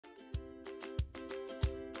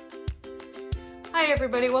Hi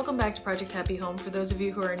everybody, welcome back to Project Happy Home. For those of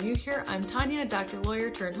you who are new here, I'm Tanya, doctor,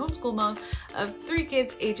 lawyer, turned homeschool mom of 3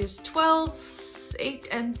 kids ages 12, 8,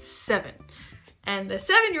 and 7. And the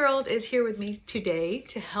 7-year-old is here with me today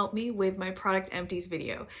to help me with my product empties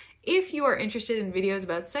video. If you are interested in videos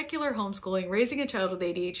about secular homeschooling, raising a child with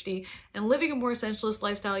ADHD, and living a more essentialist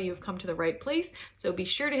lifestyle, you've come to the right place. So be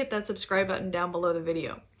sure to hit that subscribe button down below the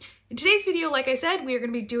video. In today's video, like I said, we are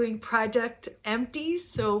going to be doing project empties,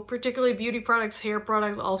 so particularly beauty products, hair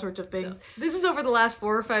products, all sorts of things. So, this is over the last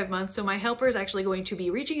 4 or 5 months, so my helper is actually going to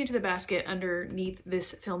be reaching into the basket underneath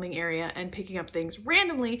this filming area and picking up things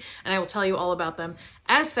randomly, and I will tell you all about them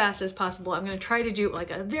as fast as possible. I'm going to try to do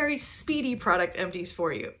like a very speedy product empties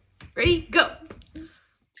for you. Ready? Go!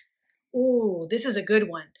 Ooh, this is a good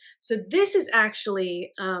one. So this is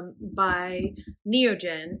actually by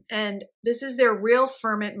Neogen, and this is their Real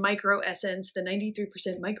Ferment Micro Essence, the 93%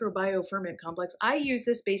 microbiome ferment complex. I use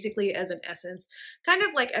this basically as an essence, kind of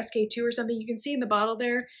like SK2 or something. You can see in the bottle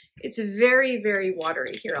there, it's very, very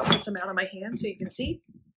watery. Here, I'll put some out on my hand so you can see.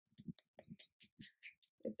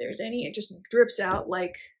 If there's any, it just drips out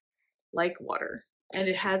like water. And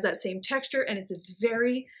it has that same texture, and it's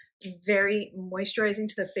very, very moisturizing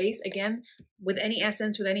to the face. Again, with any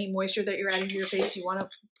essence, with any moisture that you're adding to your face, you want to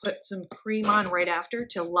put some cream on right after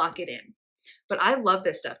to lock it in. But I love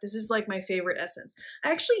this stuff. This is like my favorite essence.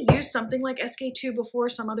 I actually used something like SK2 before,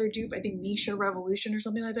 some other dupe, I think Misha Revolution or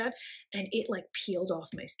something like that, and it like peeled off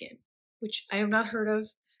my skin, which I have not heard of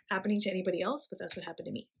happening to anybody else, but that's what happened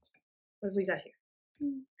to me. What have we got here?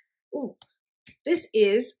 Ooh. This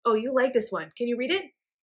is, oh, you like this one. Can you read it?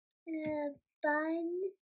 Bum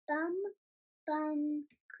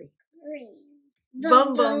cream.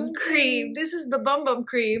 Bum Bum cream. This is the Bum Bum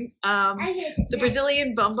cream, the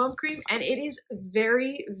Brazilian Bum Bum cream, and it is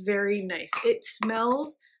very, very nice. It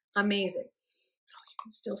smells amazing. Oh, you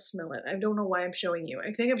can still smell it. I don't know why I'm showing you.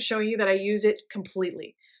 I think I'm showing you that I use it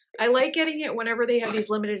completely. I like getting it whenever they have these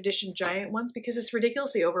limited edition giant ones because it's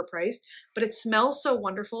ridiculously overpriced, but it smells so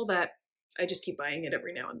wonderful that I just keep buying it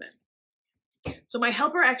every now and then. So my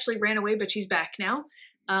helper actually ran away, but she's back now.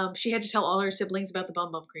 She had to tell all her siblings about the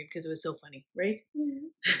Bum Bum cream because it was so funny, right? Mm-hmm.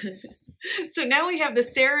 So now we have the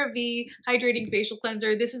CeraVe Hydrating Facial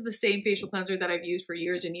Cleanser. This is the same facial cleanser that I've used for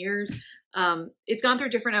years and years. It's gone through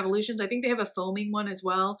different evolutions. I think they have a foaming one as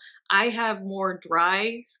well. I have more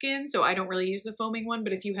dry skin, so I don't really use the foaming one,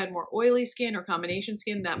 but if you had more oily skin or combination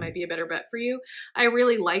skin, that might be a better bet for you. I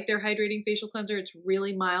really like their Hydrating Facial Cleanser. It's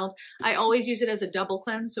really mild. I always use it as a double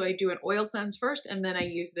cleanse, so I do an oil cleanse first, and then I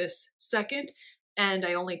use this second. And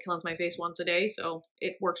I only cleanse my face once a day, so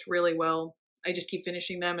it works really well. I just keep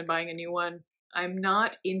finishing them and buying a new one. I'm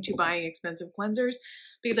not into buying expensive cleansers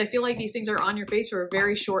because I feel like these things are on your face for a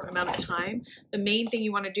very short amount of time. The main thing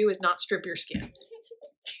you want to do is not strip your skin.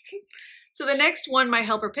 So the next one my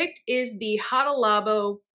helper picked is the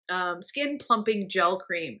AUDIBLE Skin Plumping Gel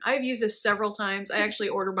Cream. I've used this several times. I actually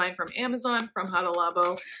ordered mine from Amazon, from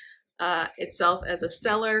AUDIBLE itself as a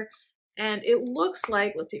seller. And it looks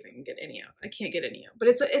like, let's see if I can get any out. I can't get any out, but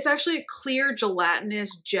it's actually a clear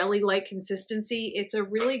gelatinous jelly-like consistency. It's a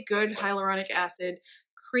really good hyaluronic acid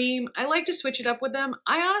cream. I like to switch it up with them.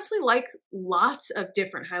 I honestly like lots of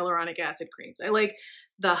different hyaluronic acid creams. I like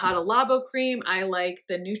the AUDIBLE cream. I like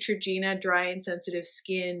the Neutrogena Dry and Sensitive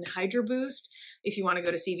Skin Hydro Boost. If you want to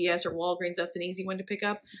go to CVS or Walgreens, that's an easy one to pick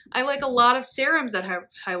up. I like a lot of serums that have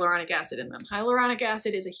hyaluronic acid in them. Hyaluronic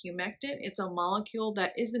acid is a humectant. It's a molecule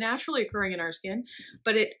that is naturally occurring in our skin,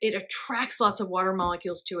 but it attracts lots of water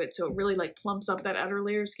molecules to it, so it really like plumps up that outer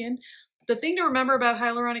layer of skin. The thing to remember about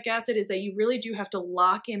hyaluronic acid is that you really do have to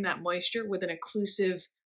lock in that moisture with an occlusive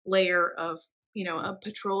layer of, you know, a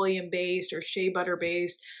petroleum-based or shea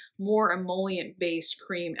butter-based, more emollient-based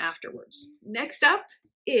cream afterwards. Next up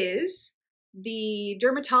is the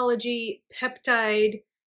Dermatology Peptide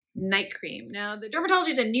Night Cream. Now, the Dermatology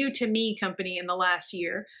is a new to me company in the last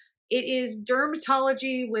year. It is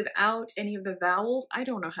dermatology without any of the vowels. I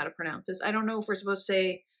don't know how to pronounce this. I don't know if we're supposed to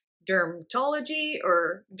say dermatology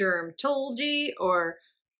or dermatology or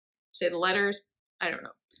say the letters. I don't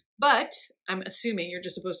know. But I'm assuming you're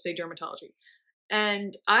just supposed to say dermatology.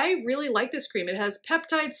 And I really like this cream. It has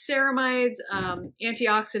peptides, ceramides,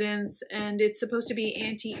 antioxidants, and it's supposed to be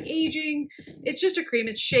anti-aging. It's just a cream.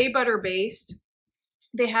 It's shea butter based.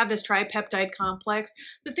 They have this tripeptide complex.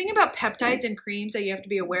 The thing about peptides in creams that you have to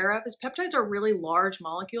be aware of is peptides are really large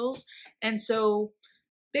molecules. And so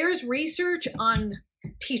there's research on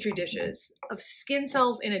petri dishes of skin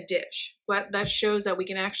cells in a dish that shows that we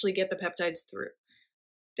can actually get the peptides through.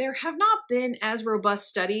 There have not been as robust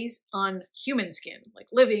studies on human skin, like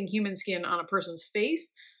living human skin on a person's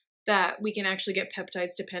face, that we can actually get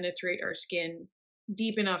peptides to penetrate our skin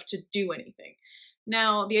deep enough to do anything.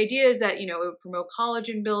 Now, the idea is that, you know, it would promote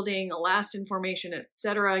collagen building, elastin formation,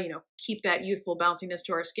 etc., you know, keep that youthful bounciness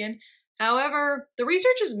to our skin. However, the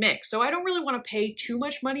research is mixed, so I don't really want to pay too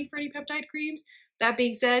much money for any peptide creams. That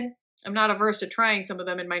being said, I'm not averse to trying some of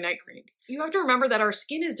them in my night creams. You have to remember that our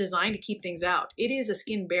skin is designed to keep things out. It is a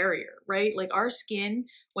skin barrier, right? Like our skin,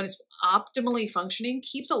 when it's optimally functioning,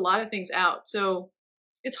 keeps a lot of things out. So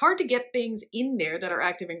it's hard to get things in there that are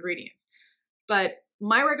active ingredients. But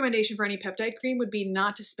my recommendation for any peptide cream would be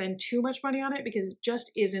not to spend too much money on it because it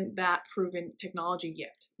just isn't that proven technology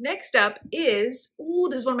yet. Next up is, ooh,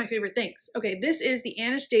 this is one of my favorite things. Okay, this is the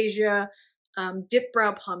Anastasia Dip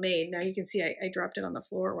Brow Pomade. Now you can see I dropped it on the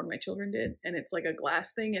floor, one of my children did, and it's like a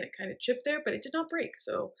glass thing and it kind of chipped there, but it did not break,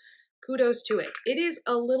 so kudos to it. It is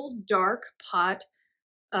a little dark pot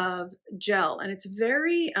of gel and it's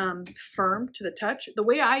very firm to the touch. The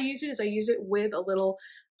way I use it is I use it with a little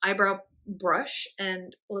eyebrow brush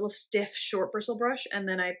and a little stiff short bristle brush, and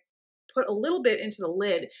then I put a little bit into the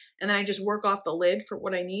lid and then I just work off the lid for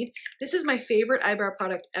what I need. This is my favorite eyebrow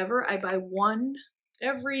product ever. I buy one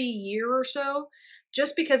every year or so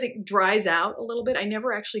just because it dries out a little bit. I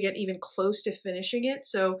never actually get even close to finishing it,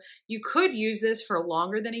 so you could use this for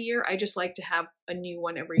longer than a year. I just like to have a new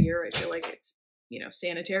one every year. I feel like it's, you know,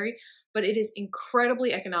 sanitary, but it is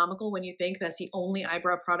incredibly economical when you think that's the only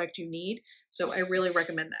eyebrow product you need. So I really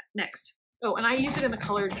recommend that. Next. Oh, and I use it in the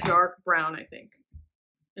color dark brown, I think.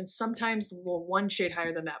 And sometimes one shade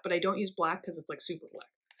higher than that, but I don't use black because it's like super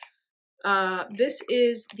black. This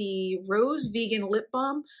is the Rose Vegan Lip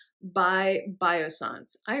Balm by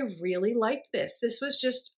Biossance. I really liked this. This was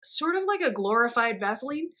just sort of like a glorified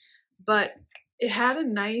Vaseline, but it had a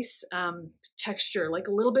nice texture, like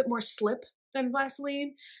a little bit more slip than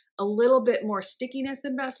Vaseline, a little bit more stickiness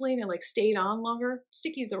than Vaseline, and like stayed on longer.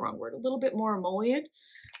 Sticky is the wrong word. A little bit more emollient.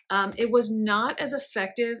 It was not as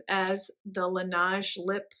effective as the Laneige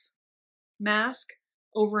lip mask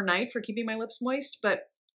overnight for keeping my lips moist, but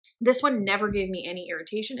this one never gave me any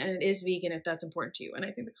irritation, and it is vegan if that's important to you. And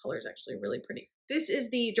I think the color is actually really pretty. This is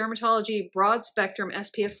the Dermatology Broad Spectrum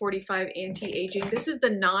SPF 45 Anti-Aging. This is the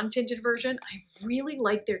non-tinted version. I really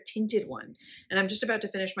like their tinted one, and I'm just about to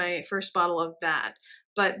finish my first bottle of that.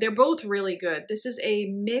 But they're both really good. This is a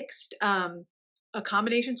mixed, a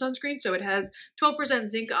combination sunscreen. So it has 12%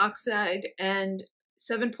 zinc oxide and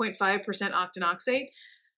 7.5% octinoxate.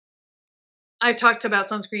 I've talked about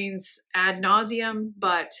sunscreens ad nauseum,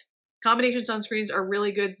 but combination sunscreens are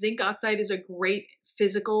really good. Zinc oxide is a great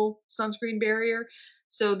physical sunscreen barrier.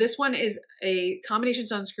 So this one is a combination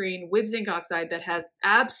sunscreen with zinc oxide that has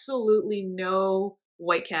absolutely no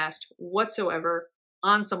white cast whatsoever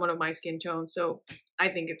on someone of my skin tone. So I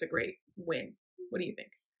think it's a great win. What do you think?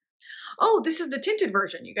 Oh, this is the tinted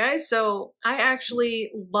version, you guys. So I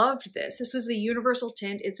actually loved this. This is the universal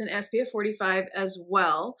tint. It's an SPF 45 as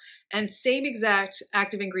well, and same exact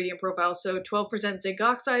active ingredient profile. So 12% zinc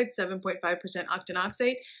oxide, 7.5%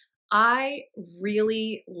 octinoxate. I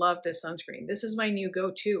really love this sunscreen. This is my new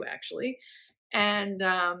go-to actually. And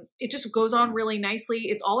it just goes on really nicely.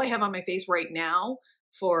 It's all I have on my face right now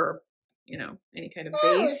for, you know, any kind of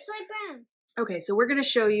base. It's like brown. Okay, so we're going to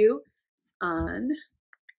show you on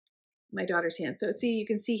my daughter's hand. So see, you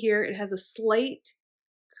can see here, it has a slight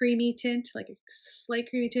creamy tint, like a slight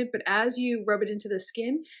creamy tint, but as you rub it into the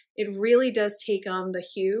skin, it really does take on the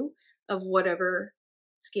hue of whatever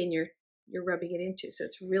skin you're rubbing it into. So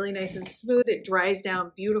it's really nice and smooth. It dries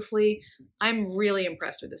down beautifully. I'm really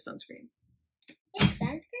impressed with this sunscreen. It's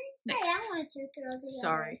sunscreen? Next. Hey, I want to throw the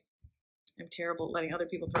Sorry. I'm terrible at letting other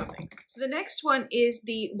people throw things. So the next one is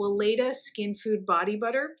the Weleda Skin Food Body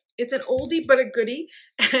Butter. It's an oldie but a goodie,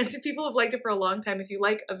 and people have liked it for a long time. If you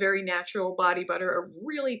like a very natural body butter, a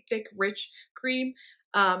really thick, rich cream,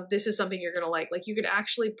 this is something you're going to like. Like you could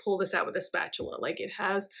actually pull this out with a spatula. Like it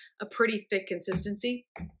has a pretty thick consistency.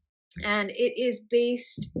 And it is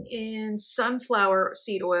based in sunflower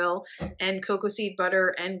seed oil and cocoa seed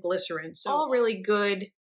butter and glycerin. So all really good,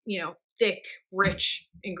 you know, thick, rich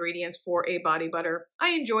ingredients for a body butter.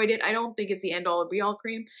 I enjoyed it. I don't think it's the end all be all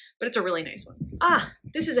cream, but it's a really nice one.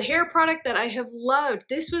 This is a hair product that I have loved.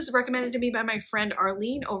 This was recommended to me by my friend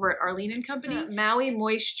Arlene over at Arlene & Company. Maui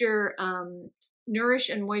Moisture Nourish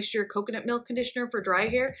and Moisture Coconut Milk Conditioner for dry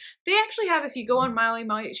hair. They actually have, if you go on Maui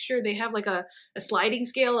Moisture, they have like a sliding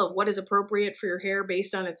scale of what is appropriate for your hair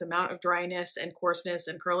based on its amount of dryness and coarseness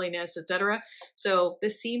and curliness, etc. So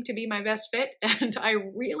this seemed to be my best fit, and I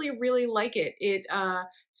really, really like it. It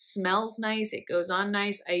smells nice. It goes on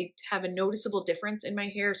nice. I have a noticeable difference in my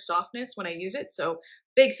hair softness when I use it, so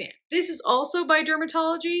big fan. This is also by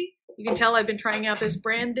Dermatology. You can tell I've been trying out this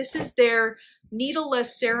brand. This is their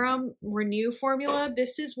Needleless Serum Renew formula.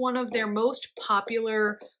 This is one of their most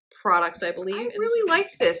popular products, I believe. I really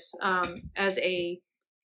liked this as a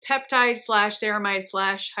peptide slash ceramide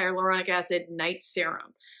slash hyaluronic acid night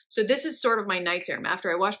serum. So this is sort of my night serum.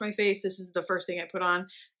 After I wash my face, this is the first thing I put on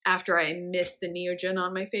after I mist the Neogen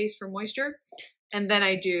on my face for moisture. And then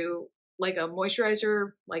I do like a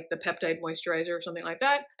moisturizer, like the peptide moisturizer or something like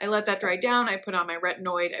that. I let that dry down. I put on my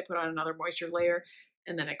retinoid. I put on another moisture layer,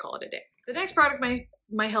 and then I call it a day. The next product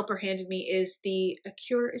my helper handed me is the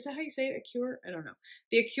Acure. Is that how you say it? Acure? I don't know.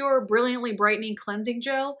 The Acure Brilliantly Brightening Cleansing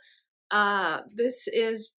Gel. This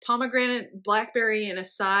is pomegranate, blackberry, and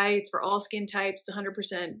acai. It's for all skin types. It's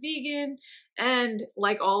 100% vegan. And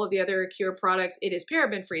like all of the other Acure products, it is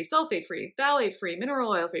paraben-free, sulfate-free, phthalate-free,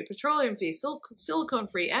 mineral oil-free, petroleum-free,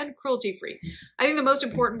 silicone-free, and cruelty-free. I think the most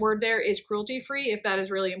important word there is cruelty-free, if that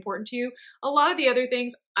is really important to you. A lot of the other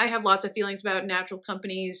things, I have lots of feelings about natural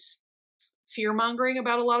companies fear-mongering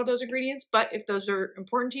about a lot of those ingredients, but if those are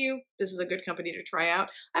important to you, this is a good company to try out.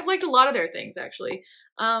 I've liked a lot of their things, actually.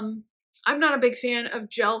 I'm not a big fan of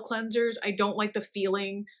gel cleansers. I don't like the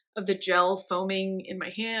feeling of the gel foaming in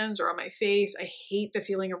my hands or on my face. I hate the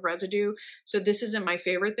feeling of residue. So this isn't my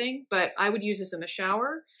favorite thing, but I would use this in the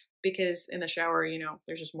shower because in the shower, you know,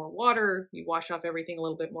 there's just more water. You wash off everything a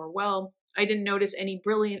little bit more well. I didn't notice any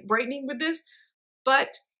brilliant brightening with this, but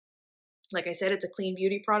like I said, it's a clean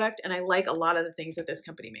beauty product, and I like a lot of the things that this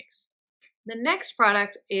company makes. The next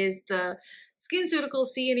product is the SkinCeuticals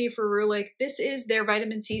C&E Ferulic. This is their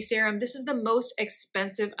vitamin C serum. This is the most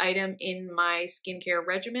expensive item in my skincare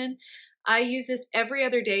regimen. I use this every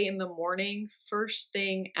other day in the morning, first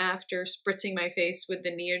thing after spritzing my face with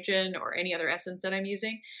the Neogen or any other essence that I'm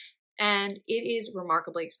using. And it is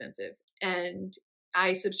remarkably expensive. And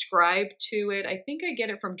I subscribe to it. I think I get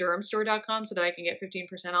it from DurhamStore.com so that I can get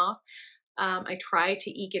 15% off. I try to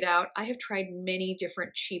eke it out. I have tried many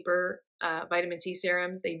different cheaper vitamin C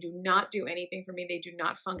serums. They do not do anything for me. They do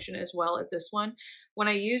not function as well as this one. When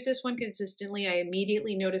I use this one consistently, I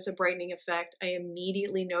immediately notice a brightening effect. I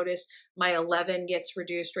immediately notice my 11 gets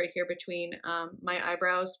reduced right here between my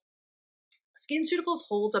eyebrows. SkinCeuticals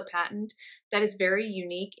holds a patent that is very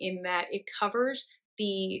unique in that it covers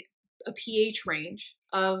a pH range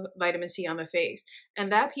of vitamin C on the face.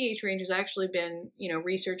 And that pH range has actually been,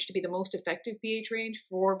 researched to be the most effective pH range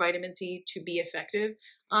for vitamin C to be effective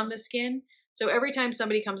on the skin. So every time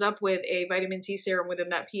somebody comes up with a vitamin C serum within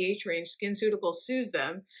that pH range, SkinCeuticals sues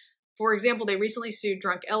them. For example, they recently sued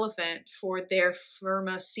Drunk Elephant for their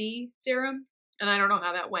Firma C serum, and I don't know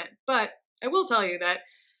how that went, but I will tell you that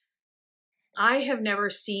I have never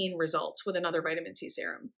seen results with another vitamin C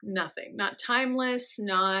serum. Nothing. Not Timeless,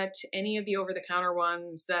 not any of the over-the-counter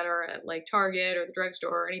ones that are at like Target or the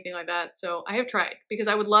drugstore or anything like that. So I have tried because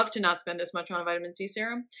I would love to not spend this much on a vitamin C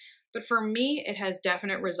serum. But for me, it has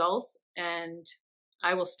definite results and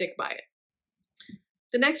I will stick by it.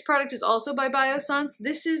 The next product is also by Biossance.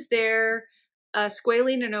 This is their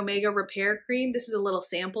squalene and omega repair cream. This is a little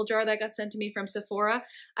sample jar that got sent to me from Sephora.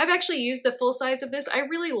 I've actually used the full size of this. I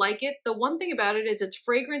really like it. The one thing about it is it's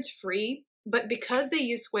fragrance free, but because they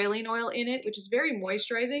use squalene oil in it, which is very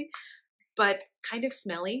moisturizing, but kind of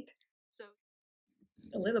smelly. So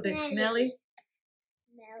a little bit smelly.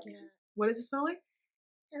 Yeah. What does it smell like?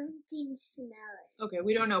 Something smelly. Okay,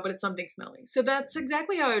 we don't know, but it's something smelly. So that's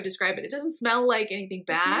exactly how I would describe it. It doesn't smell like anything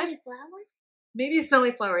bad. Smelly flower? Maybe a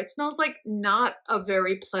smelly flower. It smells like not a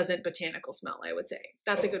very pleasant botanical smell, I would say.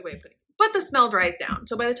 That's a good way of putting it. But the smell dries down.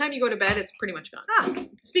 So by the time you go to bed, it's pretty much gone.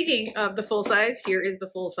 Speaking of the full size, here is the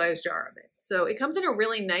full size jar of it. So it comes in a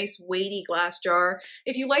really nice weighty glass jar.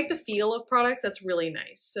 If you like the feel of products, that's really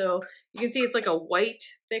nice. So you can see it's like a white,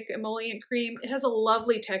 thick emollient cream. It has a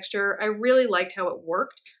lovely texture. I really liked how it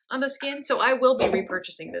worked on the skin. So I will be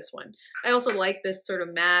repurchasing this one. I also like this sort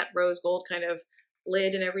of matte rose gold kind of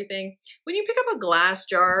lid and everything. When you pick up a glass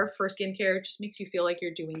jar for skincare, it just makes you feel like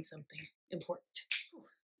you're doing something important.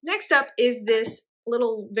 Next up is this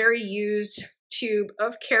little very used tube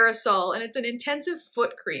of Carousel, and it's an intensive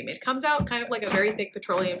foot cream. It comes out kind of like a very thick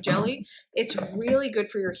petroleum jelly. It's really good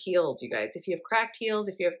for your heels, you guys. If you have cracked heels,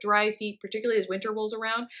 if you have dry feet, particularly as winter rolls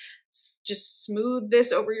around, just smooth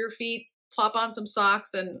this over your feet, plop on some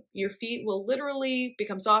socks, and your feet will literally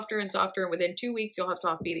become softer and softer, and within 2 weeks, you'll have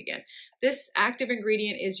soft feet again. This active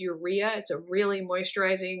ingredient is urea. It's a really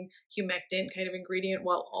moisturizing, humectant kind of ingredient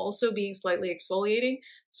while also being slightly exfoliating,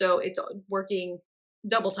 so it's working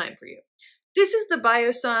double time for you. This is the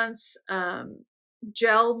Biossance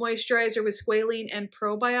gel moisturizer with squalene and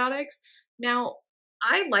probiotics. Now,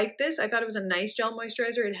 I like this. I thought it was a nice gel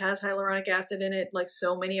moisturizer. It has hyaluronic acid in it, like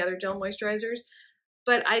so many other gel moisturizers.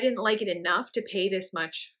 but I didn't like it enough to pay this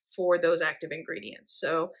much for those active ingredients.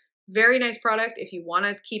 So very nice product. If you want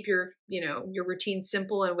to keep your, your routine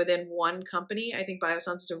simple and within one company, I think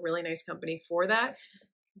Biossance is a really nice company for that,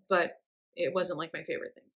 but it wasn't like my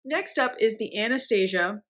favorite thing. Next up is the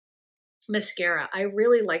Anastasia mascara. I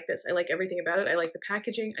really like this. I like everything about it. I like the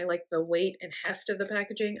packaging. I like the weight and heft of the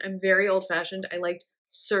packaging. I'm very old fashioned. I liked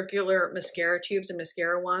circular mascara tubes and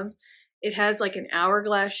mascara wands. It has like an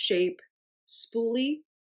hourglass shape spoolie,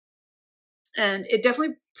 and it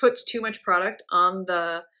definitely puts too much product on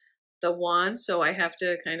the wand, so I have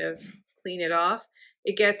to kind of clean it off.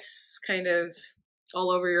 It gets kind of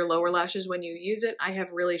all over your lower lashes when you use it. I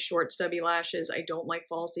have really short stubby lashes. I don't like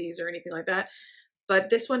falsies or anything like that, but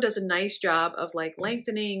this one does a nice job of like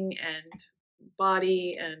lengthening and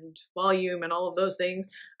body and volume and all of those things.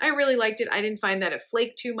 I really liked it. I didn't find that it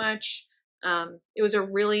flaked too much. It was a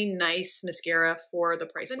really nice mascara for the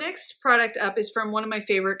price. The next product up is from one of my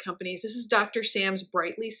favorite companies. This is Dr. Sam's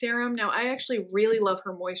Brightly Serum. Now, I actually really love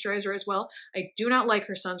her moisturizer as well. I do not like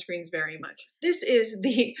her sunscreens very much. This is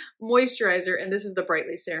the moisturizer, and this is the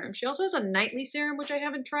Brightly Serum. She also has a nightly serum, which I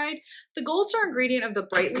haven't tried. The gold star ingredient of the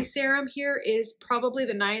Brightly Serum here is probably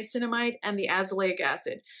the niacinamide and the azelaic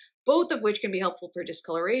acid, both of which can be helpful for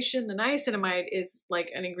discoloration. The niacinamide is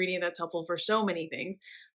like an ingredient that's helpful for so many things,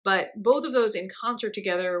 but both of those in concert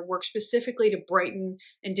together work specifically to brighten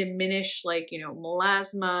and diminish, like,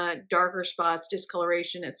 melasma, darker spots,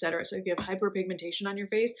 discoloration, etc. So if you have hyperpigmentation on your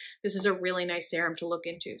face, this is a really nice serum to look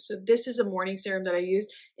into. So this is a morning serum that I use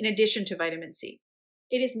in addition to vitamin C.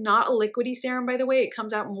 It is not a liquidy serum, by the way. It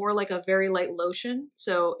comes out more like a very light lotion.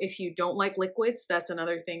 So if you don't like liquids, that's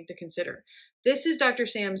another thing to consider. This is Dr.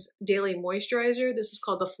 Sam's Daily Moisturizer. This is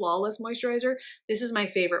called the Flawless Moisturizer. This is my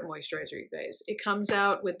favorite moisturizer, you guys. It comes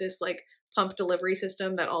out with this like pump delivery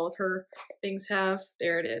system that all of her things have.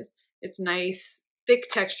 There it is. It's nice, thick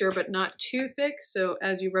texture, but not too thick. So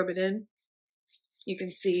as you rub it in, you can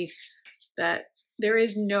see that there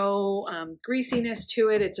is no greasiness to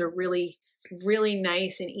it. It's a really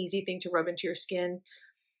nice and easy thing to rub into your skin.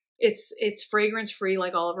 It's fragrance free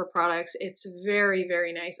like all of her products. It's very,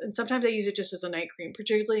 very nice. And sometimes I use it just as a night cream,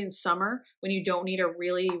 particularly in summer when you don't need a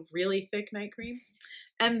really thick night cream.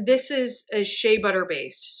 And this is a shea butter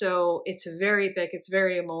based, so it's very thick, it's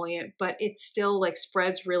very emollient, but it still like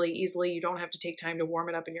spreads really easily. You don't have to take time to warm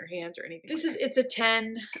it up in your hands or anything. It's a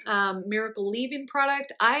 10 Miracle Leave-In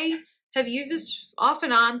product. I have used this off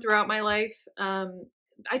and on throughout my life.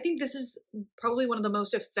 I think this is probably one of the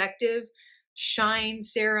most effective shine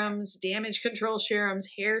serums, damage control serums,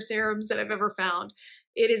 hair serums that I've ever found.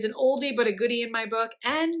 It is an oldie but a goodie in my book,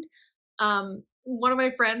 and one of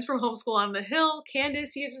my friends from Homeschool on the Hill,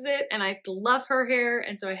 Candace, uses it, and I love her hair,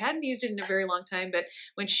 and so I hadn't used it in a very long time, but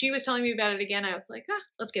when she was telling me about it again, I was like,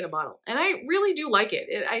 let's get a bottle. And I really do like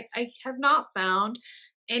it. I have not found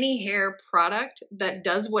any hair product that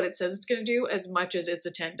does what it says it's going to do as much as It's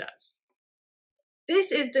a 10 does.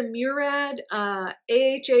 This is the Murad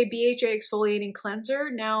AHA BHA exfoliating cleanser.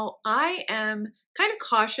 Now, I am kind of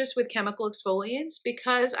cautious with chemical exfoliants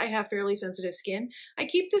because I have fairly sensitive skin. I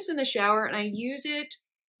keep this in the shower and I use it,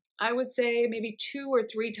 I would say maybe 2 or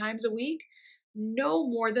 3 times a week. No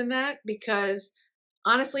more than that, because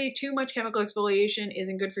honestly, too much chemical exfoliation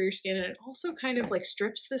isn't good for your skin, and it also kind of like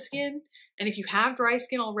strips the skin. And if you have dry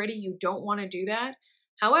skin already, you don't want to do that.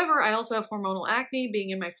 However, I also have hormonal acne,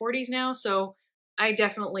 being in my 40s now, so I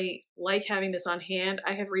definitely like having this on hand.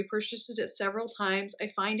 I have repurchased it several times. I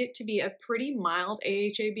find it to be a pretty mild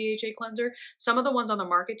AHA BHA cleanser. Some of the ones on the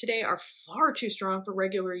market today are far too strong for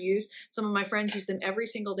regular use. Some of my friends use them every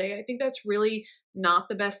single day. I think that's really not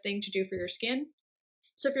the best thing to do for your skin.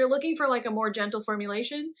 So if you're looking for like a more gentle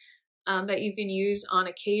formulation that you can use on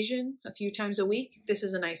occasion a few times a week, this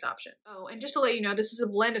is a nice option. Oh, and just to let you know, this is a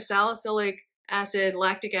blend of salicylic acid,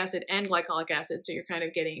 lactic acid, and glycolic acid, so you're kind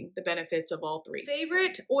of getting the benefits of all three.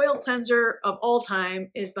 Favorite oil cleanser of all time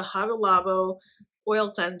is the AUDIBLE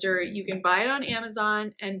oil cleanser. You can buy it on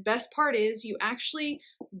Amazon, and best part is you actually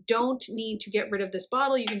don't need to get rid of this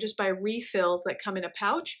bottle. You can just buy refills that come in a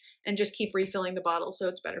pouch and just keep refilling the bottle, so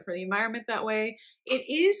it's better for the environment that way. It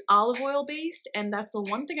is olive oil based, and that's the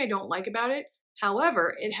one thing I don't like about it.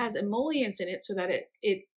 However, it has emollients in it so that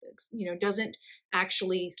it doesn't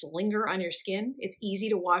actually linger on your skin. It's easy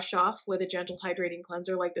to wash off with a gentle hydrating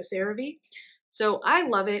cleanser like the CeraVe. So I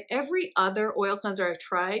love it. Every other oil cleanser I've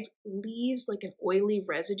tried leaves like an oily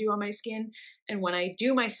residue on my skin. And when I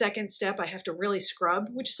do my second step, I have to really scrub,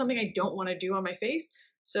 which is something I don't want to do on my face.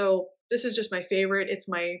 So this is just my favorite. It's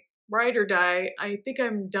my ride or die. I think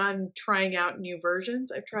I'm done trying out new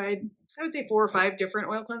versions. I've tried, I would say, 4 or 5 different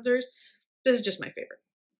oil cleansers. This is just my favorite.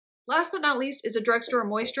 last but not least is a drugstore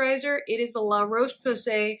moisturizer. It is the La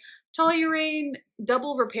Roche-Posay Toluene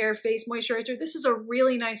Double Repair Face Moisturizer. This is a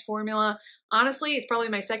really nice formula. Honestly, it's probably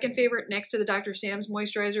my second favorite next to the Dr. Sam's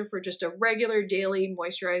moisturizer for just a regular daily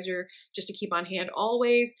moisturizer just to keep on hand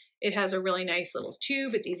always. It has a really nice little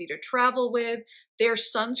tube. It's easy to travel with. Their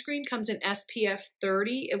sunscreen comes in SPF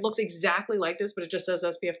 30. It looks exactly like this, but it just says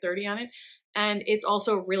SPF 30 on it. And it's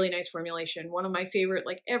also a really nice formulation. One of my favorite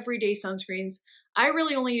like everyday sunscreens. I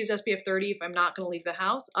really only use SPF 30 if I'm not going to leave the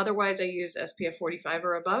house. Otherwise, I use SPF 45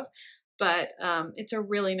 or above. But it's a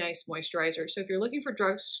really nice moisturizer. So if you're looking for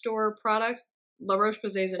drugstore products, La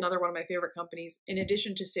Roche-Posay is another one of my favorite companies, in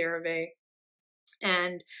addition to CeraVe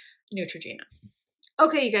and Neutrogena.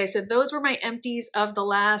 Okay, you guys, so those were my empties of the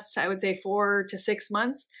last, I would say, 4 to 6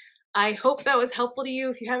 months. I hope that was helpful to you.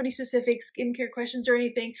 If you have any specific skincare questions or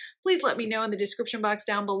anything, please let me know in the description box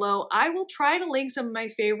down below. I will try to link some of my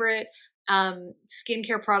favorite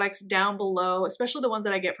skincare products down below, especially the ones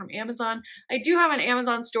that I get from Amazon. I do have an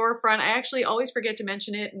Amazon storefront. I actually always forget to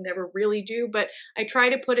mention it and never really do, but I try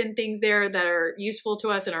to put in things there that are useful to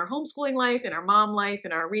us in our homeschooling life, in our mom life,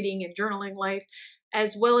 in our reading and journaling life,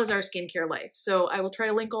 as well as our skincare life. So I will try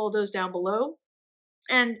to link all of those down below.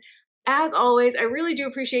 And as always, I really do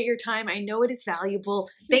appreciate your time. I know it is valuable.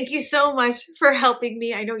 Thank you so much for helping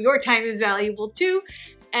me. I know your time is valuable too.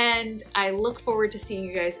 And I look forward to seeing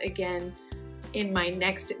you guys again in my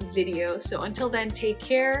next video. So until then, take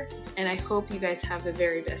care, and I hope you guys have the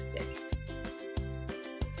very best day.